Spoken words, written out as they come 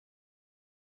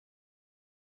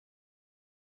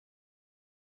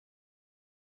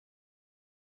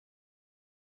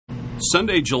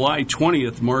Sunday, July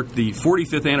 20th, marked the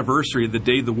 45th anniversary of the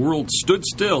day the world stood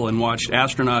still and watched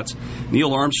astronauts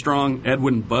Neil Armstrong,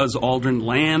 Edwin, and Buzz Aldrin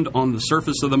land on the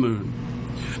surface of the moon.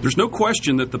 There's no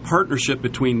question that the partnership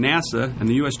between NASA and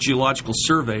the U.S. Geological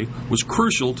Survey was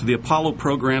crucial to the Apollo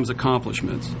program's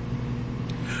accomplishments.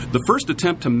 The first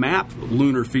attempt to map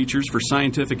lunar features for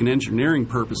scientific and engineering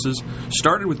purposes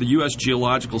started with the U.S.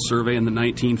 Geological Survey in the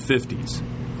 1950s.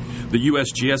 The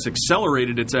USGS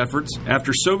accelerated its efforts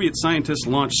after Soviet scientists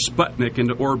launched Sputnik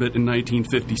into orbit in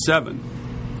 1957.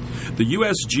 The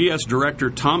USGS director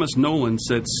Thomas Nolan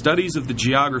said studies of the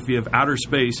geography of outer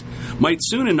space might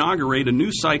soon inaugurate a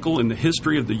new cycle in the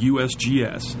history of the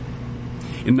USGS.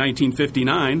 In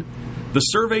 1959, the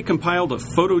survey compiled a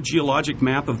photogeologic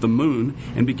map of the moon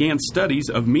and began studies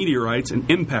of meteorites and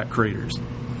impact craters.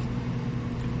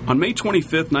 On May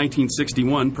 25,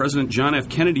 1961, President John F.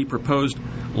 Kennedy proposed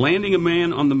landing a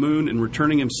man on the moon and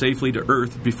returning him safely to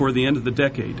Earth before the end of the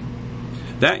decade.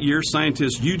 That year,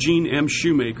 scientist Eugene M.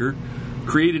 Shoemaker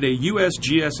created a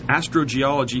USGS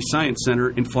Astrogeology Science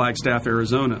Center in Flagstaff,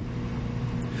 Arizona.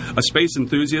 A space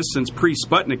enthusiast since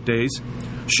pre-Sputnik days,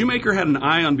 Shoemaker had an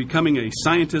eye on becoming a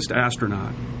scientist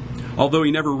astronaut. Although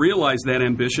he never realized that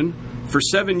ambition, for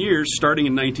 7 years, starting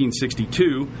in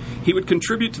 1962, he would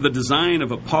contribute to the design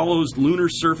of Apollo's lunar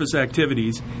surface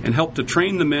activities and help to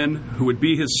train the men who would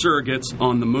be his surrogates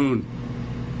on the moon.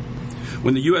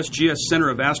 When the USGS Center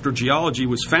of Astrogeology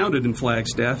was founded in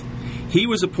Flagstaff, he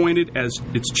was appointed as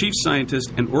its chief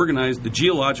scientist and organized the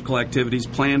geological activities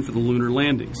planned for the lunar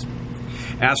landings.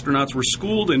 Astronauts were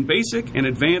schooled in basic and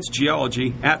advanced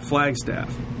geology at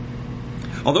Flagstaff.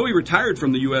 Although he retired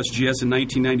from the USGS in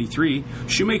 1993,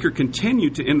 Shoemaker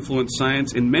continued to influence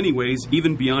science in many ways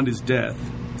even beyond his death.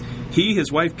 He,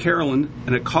 his wife Carolyn,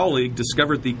 and a colleague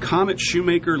discovered the comet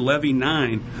Shoemaker-Levy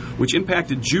 9, which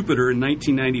impacted Jupiter in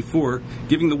 1994,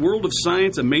 giving the world of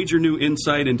science a major new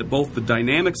insight into both the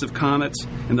dynamics of comets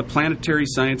and the planetary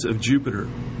science of Jupiter.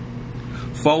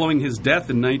 Following his death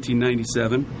in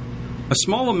 1997, a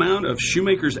small amount of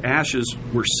Shoemaker's ashes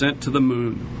were sent to the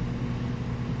moon.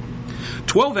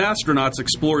 12 astronauts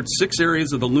explored 6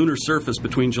 areas of the lunar surface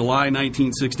between July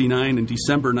 1969 and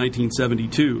December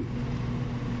 1972.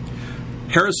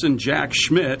 Harrison Jack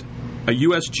Schmitt, a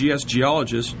USGS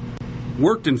geologist,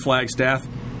 worked in Flagstaff,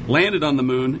 landed on the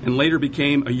moon, and later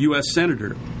became a U.S.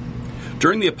 Senator.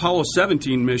 During the Apollo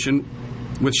 17 mission,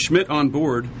 with Schmitt on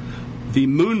board, the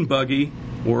moon buggy,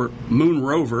 or moon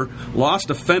rover, lost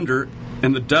a fender,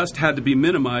 and the dust had to be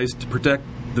minimized to protect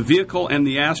the vehicle and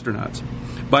the astronauts.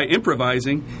 By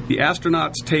improvising, the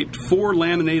astronauts taped 4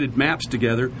 laminated maps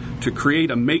together to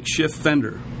create a makeshift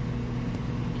fender.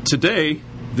 Today,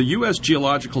 the U.S.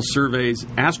 Geological Survey's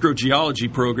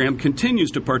astrogeology program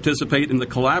continues to participate in the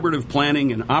collaborative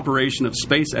planning and operation of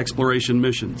space exploration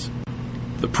missions.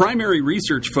 The primary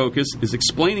research focus is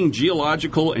explaining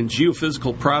geological and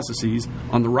geophysical processes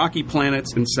on the rocky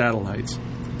planets and satellites.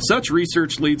 Such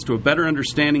research leads to a better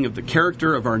understanding of the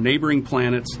character of our neighboring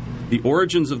planets, the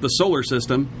origins of the solar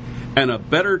system, and a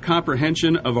better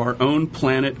comprehension of our own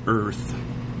planet Earth.